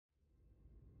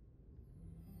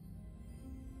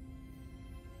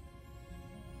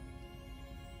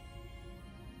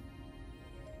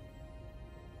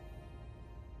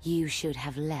You should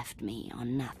have left me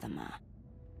on Nathema.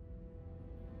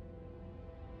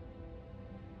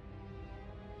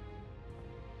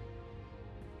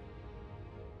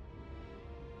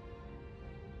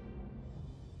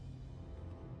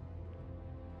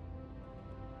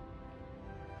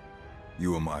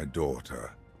 You are my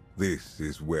daughter. This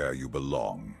is where you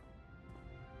belong.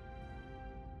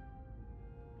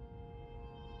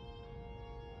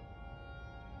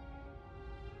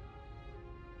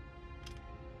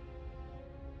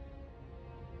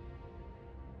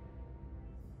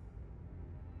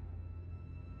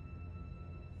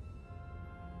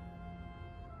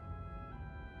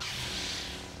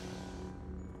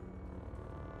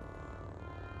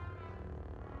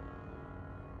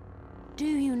 Do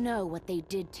you know what they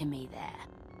did to me there?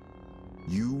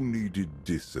 You needed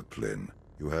discipline.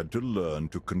 You had to learn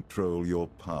to control your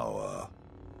power.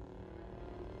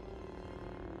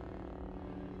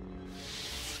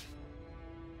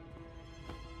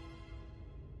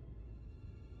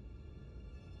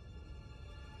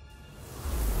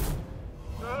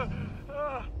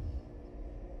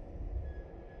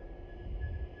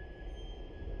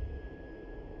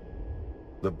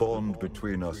 The bond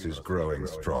between us is growing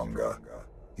stronger.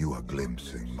 You are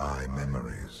glimpsing my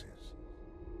memories.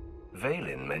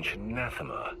 Vaylin mentioned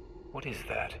Nathema. What is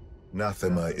that?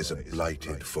 Nathema is a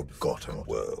blighted, forgotten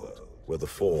world, where the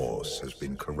Force has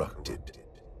been corrupted.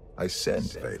 I sent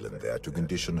Vaylin there to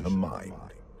condition her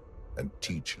mind, and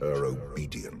teach her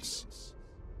obedience.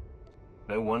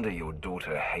 No wonder your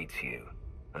daughter hates you,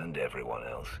 and everyone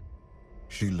else.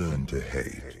 She learned to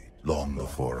hate long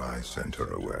before I sent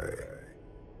her away.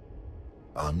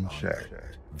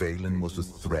 Unchecked, Vaylin was a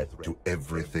threat to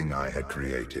everything I had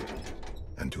created,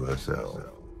 and to herself.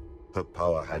 Her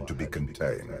power had to be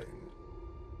contained.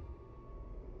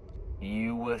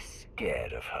 You were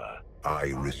scared of her.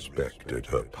 I respected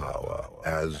her power,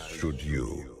 as should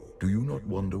you. Do you not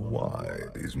wonder why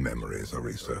these memories are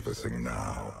resurfacing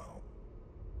now?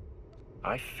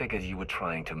 I figured you were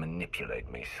trying to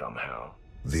manipulate me somehow.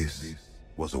 This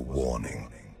was a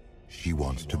warning. She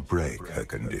wants to break her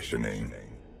conditioning.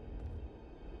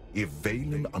 If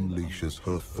Vaylin unleashes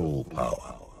her full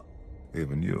power,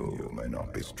 even you may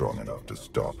not be strong enough to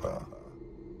stop her.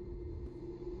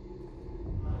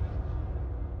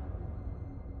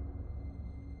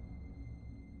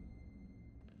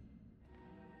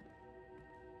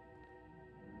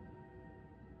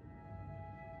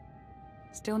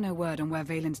 Still no word on where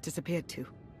Vaylin's disappeared to.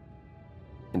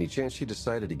 Any chance she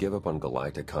decided to give up on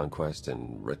galactic conquest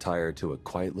and retire to a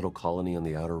quiet little colony on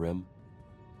the Outer Rim?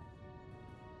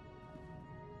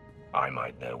 I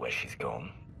might know where she's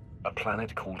gone. A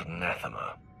planet called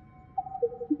Nathema.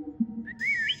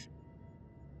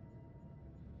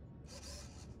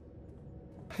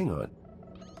 Hang on.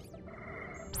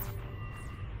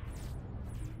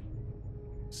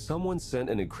 Someone sent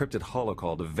an encrypted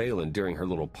holocall to Vaylin during her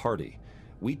little party.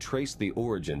 We traced the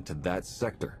origin to that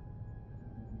sector.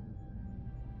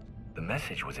 The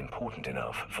message was important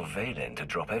enough for Vaylin to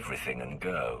drop everything and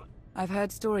go. I've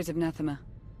heard stories of Nathema.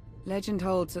 Legend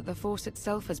holds that the Force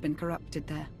itself has been corrupted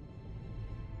there.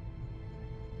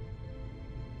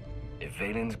 If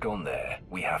Vaylin's gone there,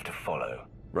 we have to follow.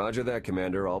 Roger that,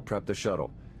 Commander. I'll prep the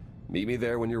shuttle. Meet me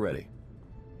there when you're ready.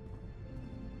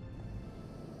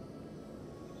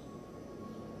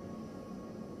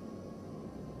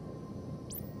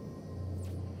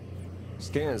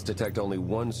 Scans detect only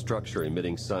one structure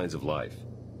emitting signs of life.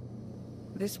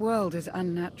 This world is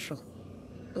unnatural.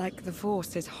 Like the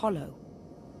Force is hollow.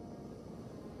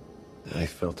 I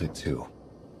felt it too.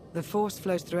 The Force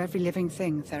flows through every living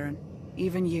thing, Theron.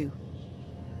 Even you.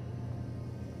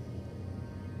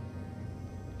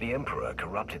 The Emperor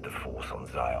corrupted the Force on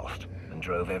Ziost and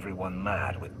drove everyone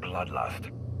mad with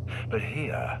bloodlust. But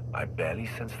here, I barely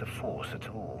sense the Force at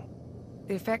all.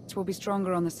 The effects will be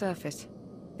stronger on the surface.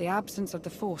 The absence of the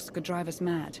Force could drive us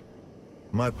mad.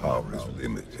 My power is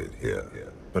limited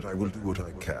here, but I will do what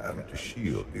I can to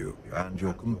shield you and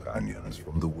your companions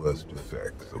from the worst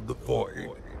effects of the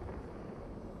Void.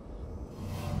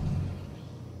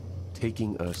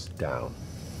 Taking us down.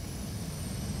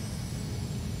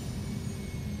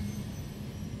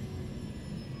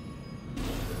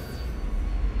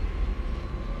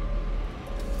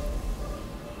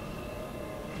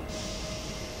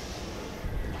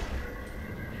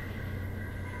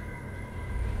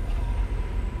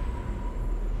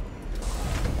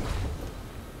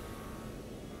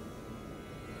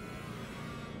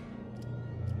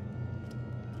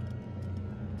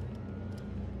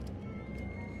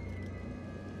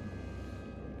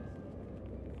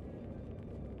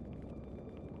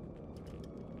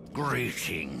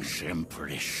 Greetings,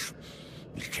 Empress.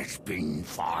 It has been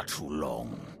far too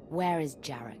long. Where is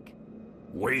Jarek?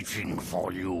 Waiting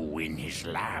for you in his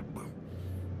lab.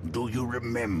 Do you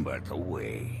remember the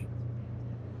way?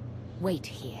 Wait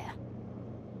here.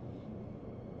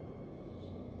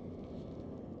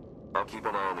 I'll keep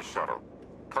an eye on the shuttle.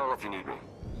 Call if you need me.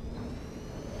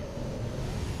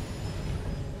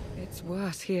 It's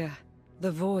worse here.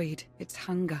 The void, its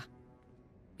hunger.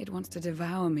 It wants to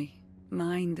devour me,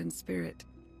 mind and spirit.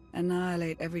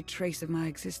 Annihilate every trace of my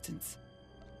existence.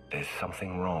 There's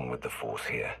something wrong with the Force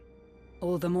here.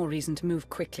 All the more reason to move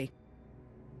quickly.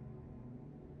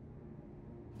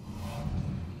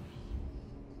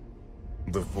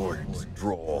 The Void's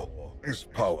draw is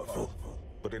powerful,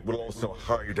 but it will also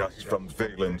hide us from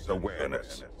Valen's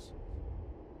awareness.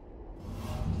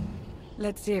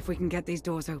 Let's see if we can get these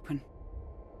doors open.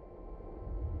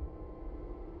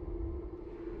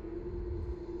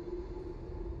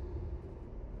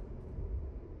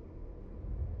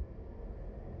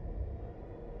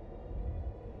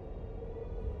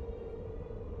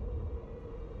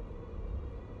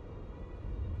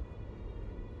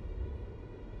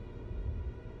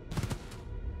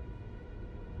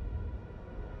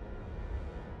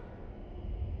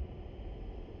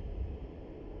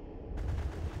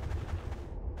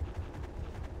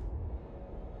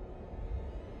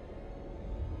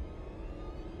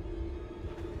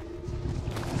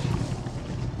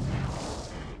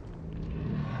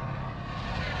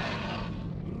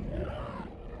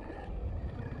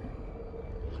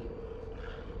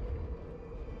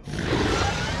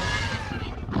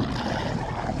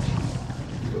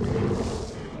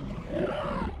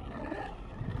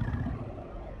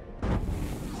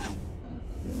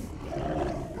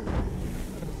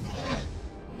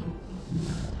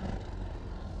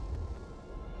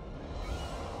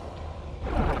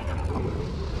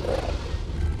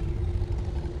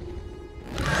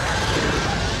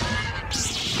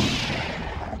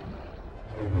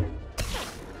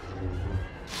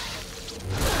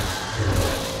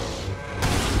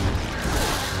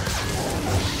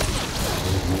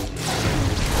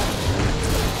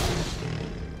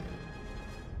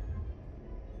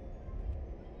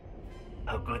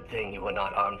 A good thing you were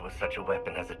not armed with such a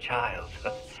weapon as a child.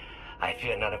 I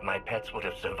fear none of my pets would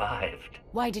have survived.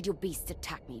 Why did your beasts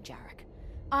attack me, Jarek?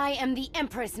 I am the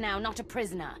Empress now, not a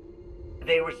prisoner.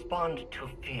 They respond to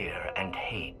fear and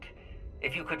hate.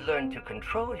 If you could learn to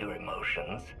control your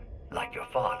emotions, like your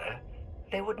father,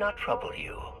 they would not trouble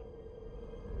you.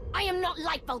 I am not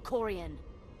like Valkorion.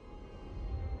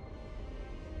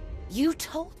 You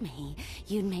told me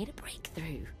you'd made a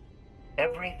breakthrough.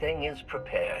 Everything is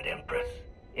prepared, Empress,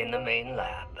 in the main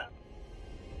lab.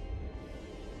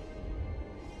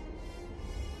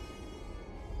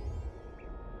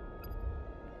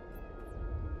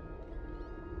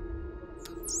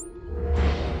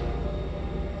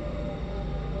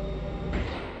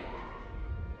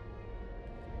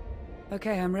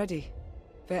 Okay, I'm ready.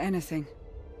 For anything.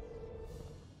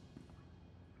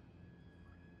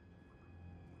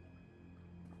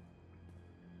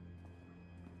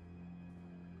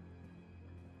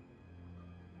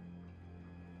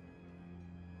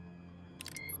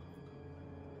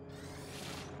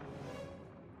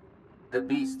 The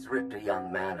beasts ripped a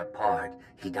young man apart.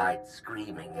 He died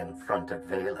screaming in front of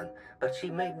Valen, but she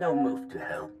made no move to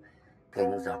help.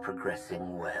 Things are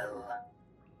progressing well.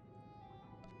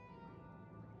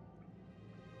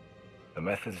 The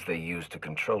methods they used to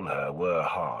control her were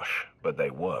harsh, but they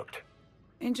worked.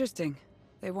 Interesting.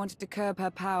 They wanted to curb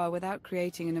her power without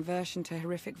creating an aversion to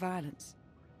horrific violence.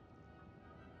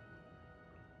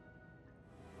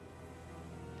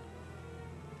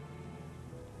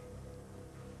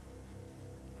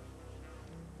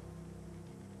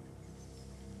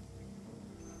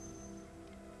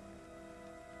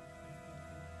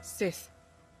 Sith.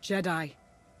 Jedi.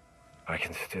 I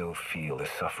can still feel the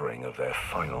suffering of their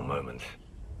final moments.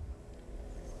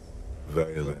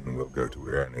 Valen will go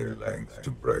to any length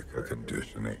to break her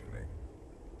conditioning.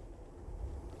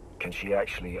 Can she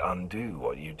actually undo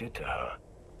what you did to her?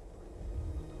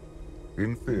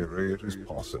 In theory, it is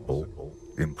possible.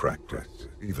 In practice,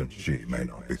 even she may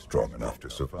not be strong enough to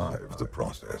survive the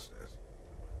process.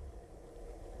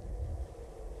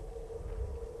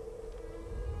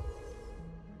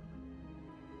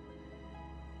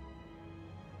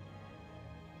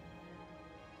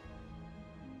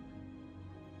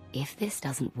 If this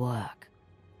doesn't work...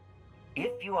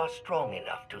 If you are strong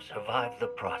enough to survive the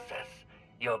process,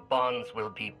 your bonds will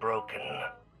be broken.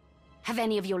 Have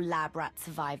any of your lab rats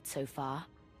survived so far?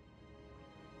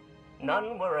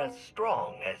 None were as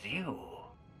strong as you.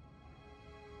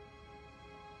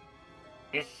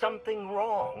 Is something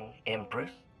wrong,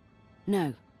 Empress?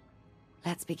 No.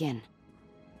 Let's begin.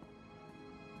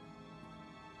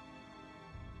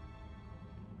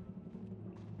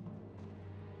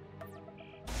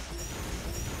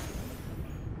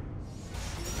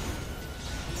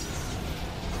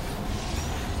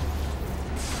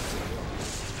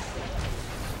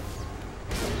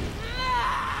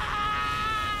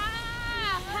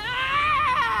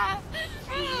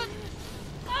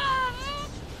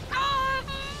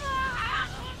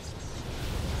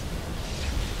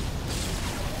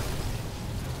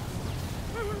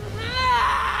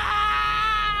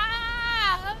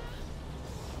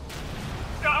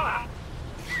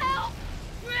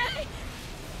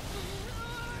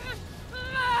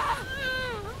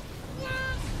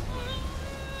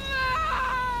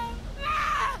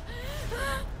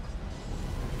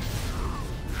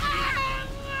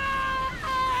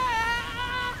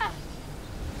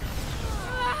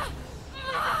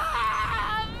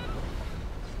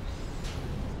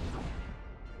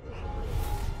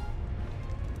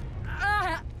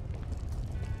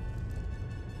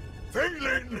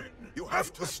 Vaylin! You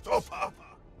have to stop her!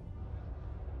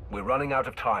 We're running out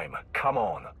of time. Come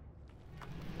on.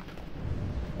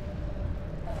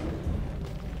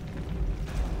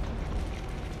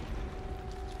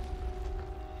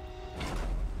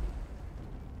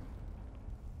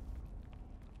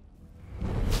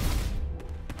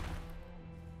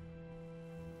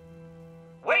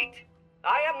 Wait!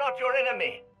 I am not your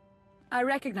enemy! I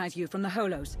recognize you from the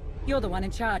Holos. You're the one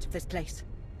in charge of this place.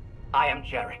 I am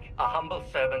Jarek, a humble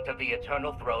servant of the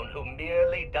Eternal Throne who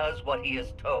merely does what he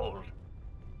is told.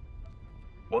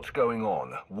 What's going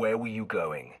on? Where were you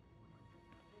going?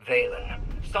 Vaylin,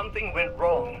 something went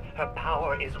wrong. Her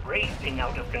power is racing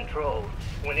out of control.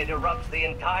 When it erupts, the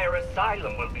entire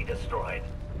asylum will be destroyed.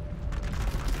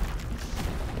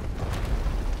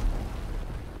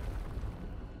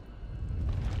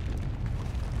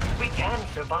 We can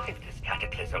survive this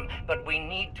cataclysm, but we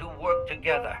need to work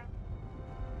together.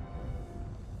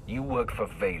 You work for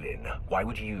Vaylin. Why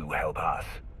would you help us?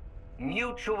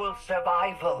 Mutual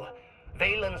survival.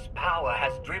 Vaylin's power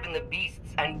has driven the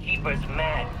beasts and keepers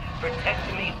mad.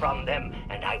 Protect me from them,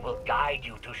 and I will guide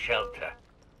you to shelter.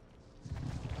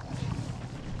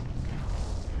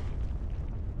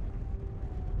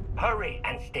 Hurry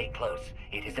and stay close.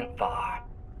 It isn't far.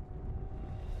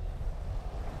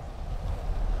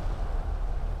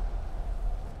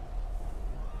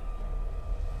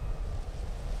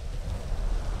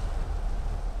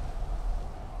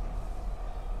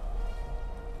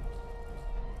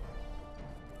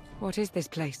 What is this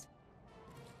place?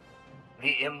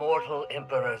 The Immortal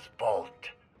Emperor's vault.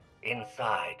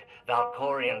 Inside,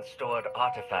 Valkorion stored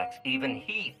artifacts even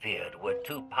he feared were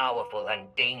too powerful and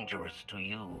dangerous to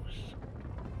use.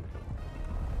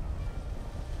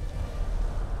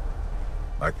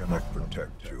 I cannot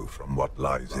protect you from what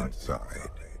lies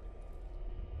inside.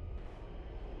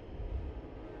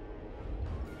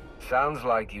 Sounds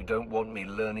like you don't want me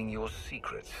learning your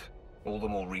secrets. All the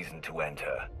more reason to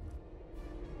enter.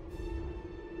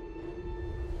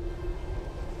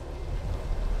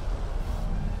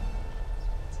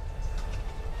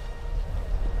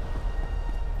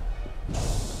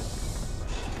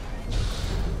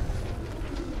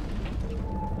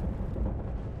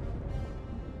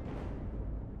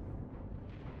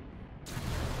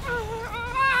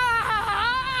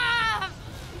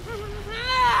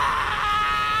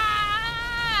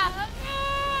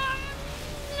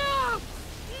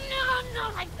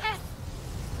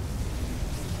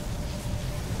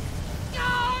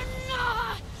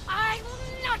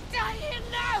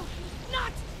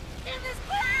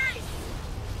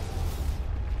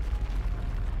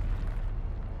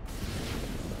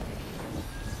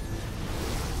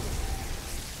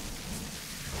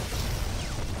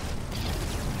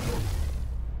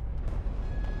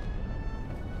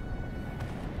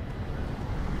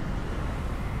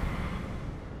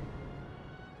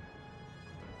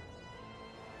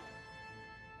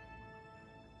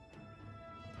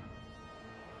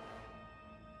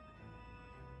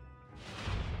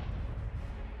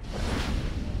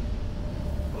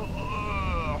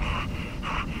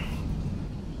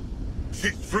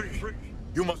 She's free!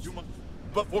 You must...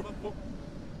 But what...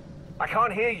 I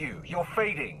can't hear you. You're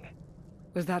fading.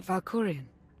 Was that Valkorion?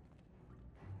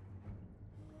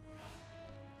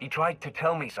 He tried to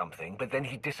tell me something, but then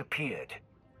he disappeared.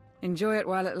 Enjoy it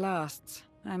while it lasts.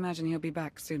 I imagine he'll be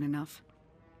back soon enough.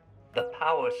 The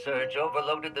power surge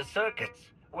overloaded the circuits.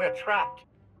 We're trapped.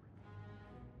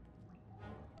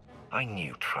 I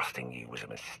knew trusting you was a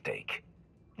mistake.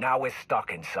 Now we're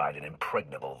stuck inside an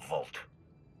impregnable vault.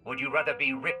 Would you rather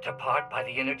be ripped apart by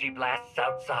the energy blasts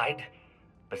outside?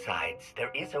 Besides,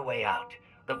 there is a way out.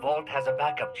 The vault has a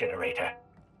backup generator,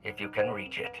 if you can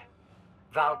reach it.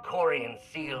 Valkorion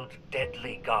sealed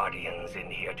deadly guardians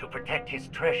in here to protect his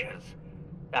treasures.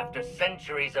 After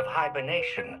centuries of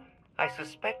hibernation, I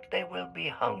suspect they will be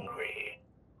hungry.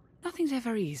 Nothing's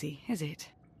ever easy, is it?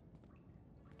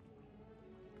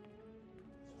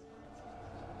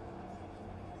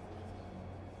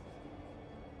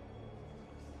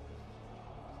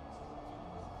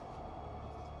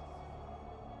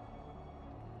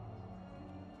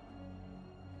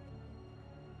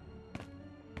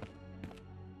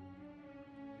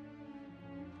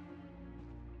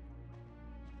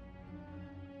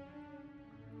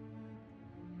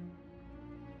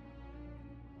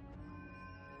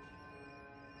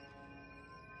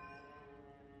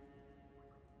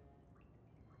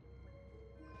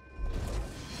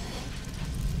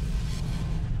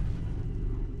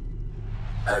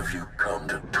 Have you come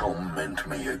to torment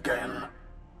me again?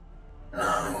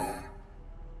 No.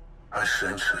 I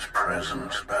sense his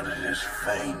presence, but it is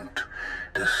faint,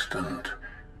 distant.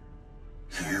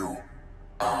 You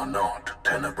are not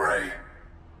Tenebrae.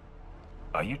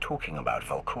 Are you talking about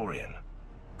Valkorion?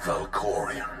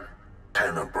 Valkorion,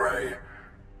 Tenebrae,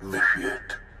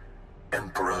 Vitiate,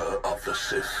 Emperor of the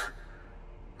Sith.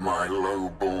 My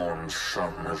low-born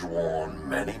son has worn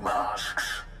many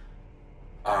masks.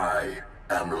 I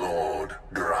am Lord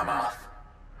Dramath.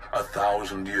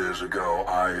 1,000 years ago,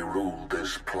 I ruled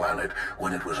this planet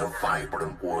when it was a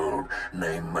vibrant world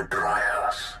named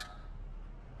Madrias.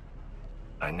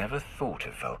 I never thought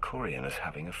of Valkorion as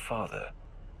having a father.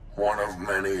 One of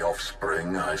many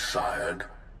offspring I sired.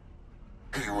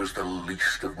 He was the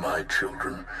least of my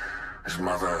children, his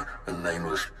mother a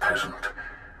nameless peasant.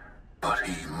 But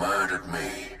he murdered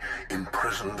me,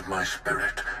 imprisoned my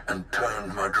spirit, and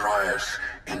turned Madrias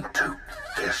into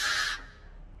this.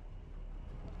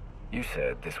 You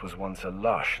said this was once a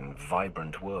lush and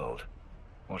vibrant world.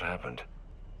 What happened?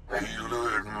 He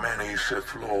lured many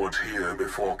Sith Lords here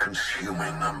before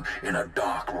consuming them in a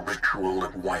dark ritual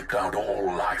that wiped out all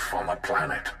life on the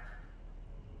planet.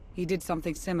 He did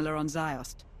something similar on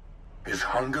Ziost. His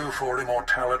hunger for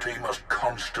immortality must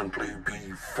constantly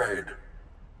be fed.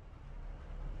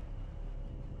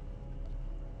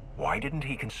 Why didn't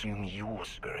he consume your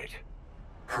spirit?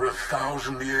 For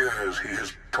 1,000 years he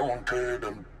has taunted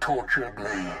and tortured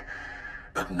me.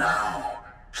 But now,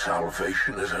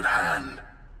 salvation is at hand.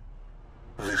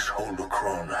 This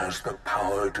holocron has the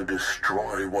power to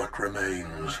destroy what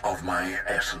remains of my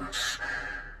essence.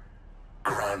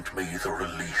 Grant me the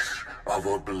release of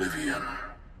oblivion.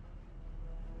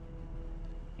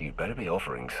 You'd better be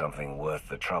offering something worth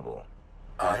the trouble.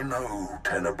 I know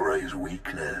Tenebrae's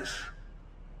weakness.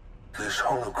 This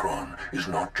holocron is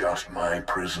not just my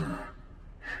prison.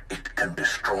 It can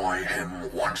destroy him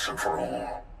once and for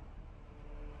all.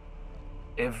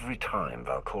 Every time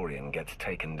Valkorion gets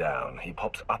taken down, he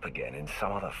pops up again in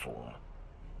some other form.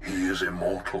 He is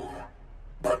immortal,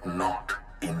 but not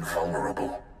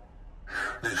invulnerable.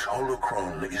 This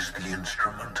holocron is the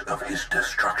instrument of his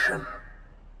destruction.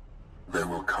 There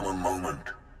will come a moment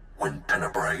when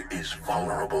Tenebrae is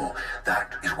vulnerable.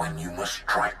 That is when you must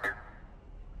strike.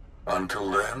 Until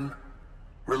then,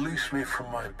 release me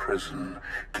from my prison,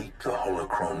 keep the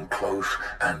holocron close,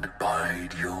 and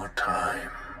bide your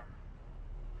time.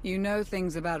 You know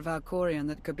things about Valkorion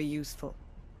that could be useful.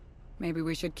 Maybe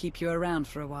we should keep you around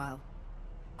for a while.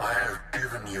 I have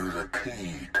given you the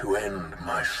key to end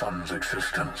my son's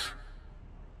existence.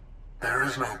 There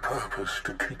is no purpose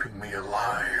to keeping me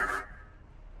alive.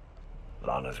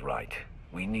 Lana's right.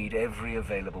 We need every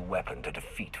available weapon to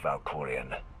defeat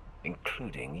Valkorion,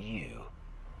 including you.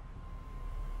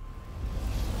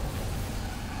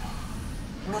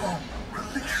 No,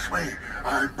 release me,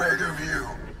 I beg of you.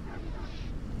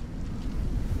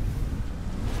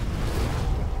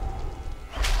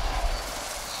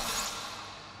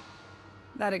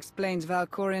 That explains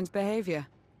Valkorion's behavior.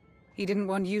 He didn't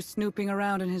want you snooping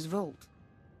around in his vault.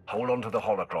 Hold on to the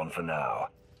holocron for now.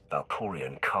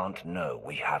 Valkorion can't know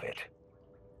we have it.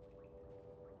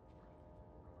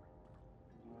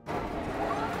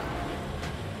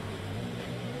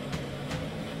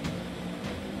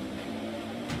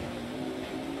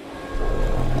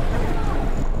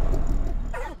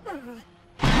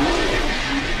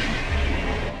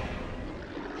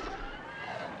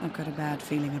 I've got a bad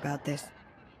feeling about this.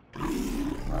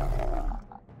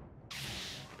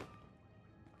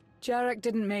 Jarek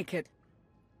didn't make it.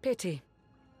 Pity.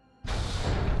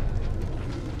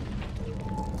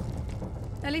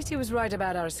 At least he was right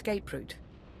about our escape route.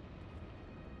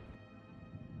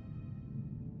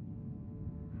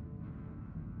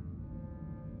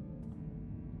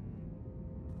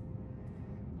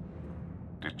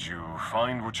 Did you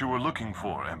find what you were looking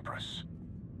for, Empress?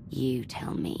 You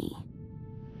tell me.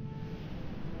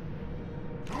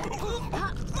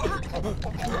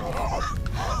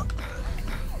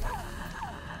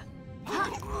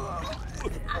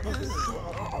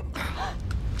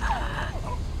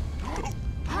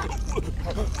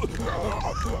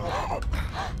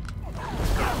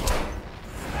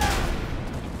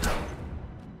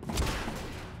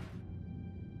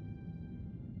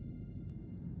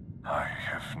 I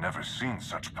have never seen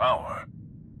such power.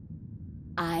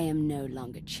 I am no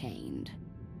longer chained.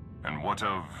 And what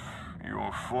of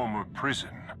your former prison?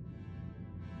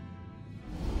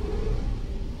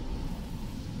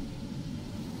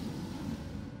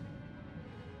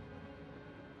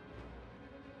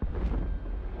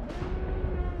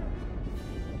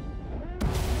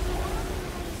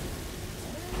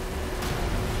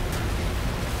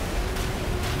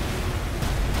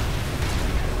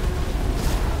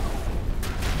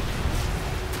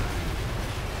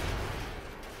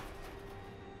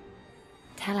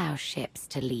 Tell our ships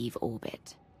to leave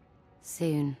orbit.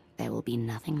 Soon, there will be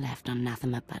nothing left on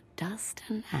Nathema but dust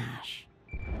and ash.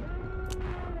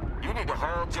 You need to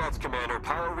haul jets, Commander.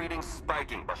 Power readings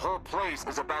spiking. The whole place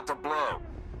is about to blow.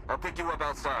 I'll pick you up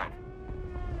outside.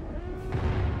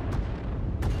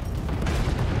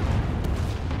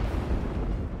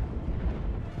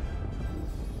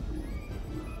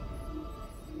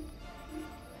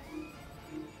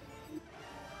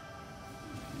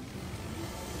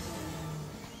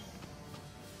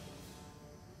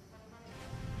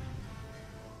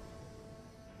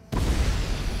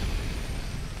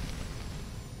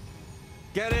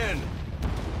 Get in!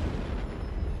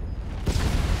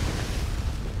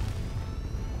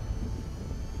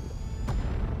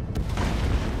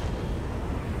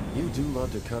 You do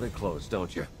love to cut it close,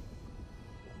 don't you?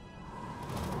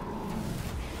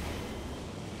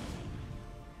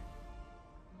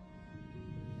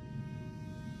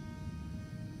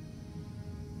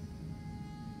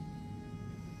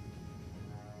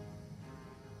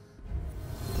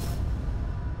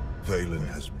 Valen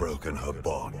has broken her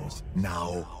bonds.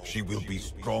 Now she will be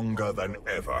stronger than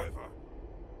ever.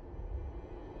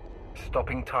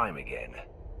 Stopping time again.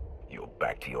 You're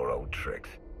back to your old tricks.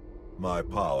 My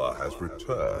power has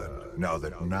returned now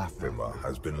that Nathema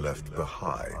has been left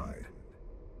behind.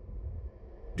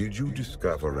 Did you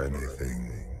discover anything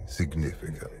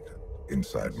significant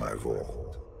inside my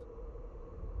vault?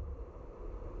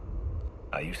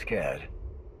 Are you scared?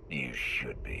 You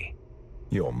should be.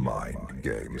 Your mind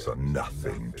games are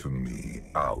nothing to me,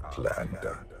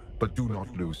 Outlander. But do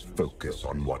not lose focus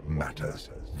on what matters.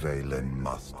 Valen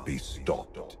must be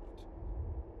stopped.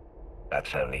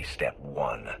 That's only step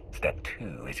one. Step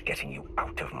two is getting you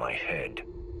out of my head.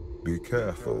 Be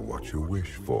careful what you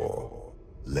wish for,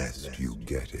 lest you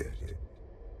get it.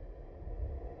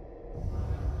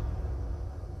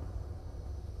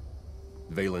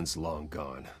 Valen's long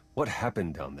gone. What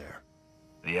happened down there?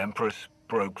 The Empress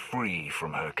broke free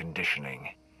from her conditioning.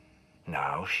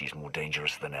 Now she's more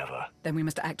dangerous than ever. Then we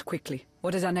must act quickly.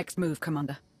 What is our next move,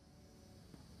 Commander?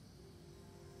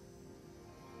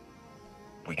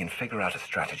 We can figure out a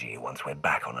strategy once we're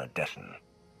back on Odessen.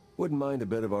 Wouldn't mind a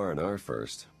bit of R&R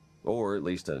first. Or at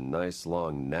least a nice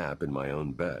long nap in my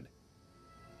own bed.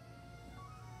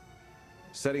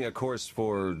 Setting a course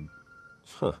for...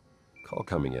 Call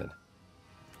coming in.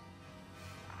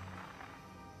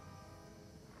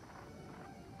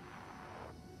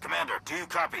 Commander, do you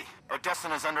copy?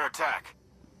 Odessen is under attack.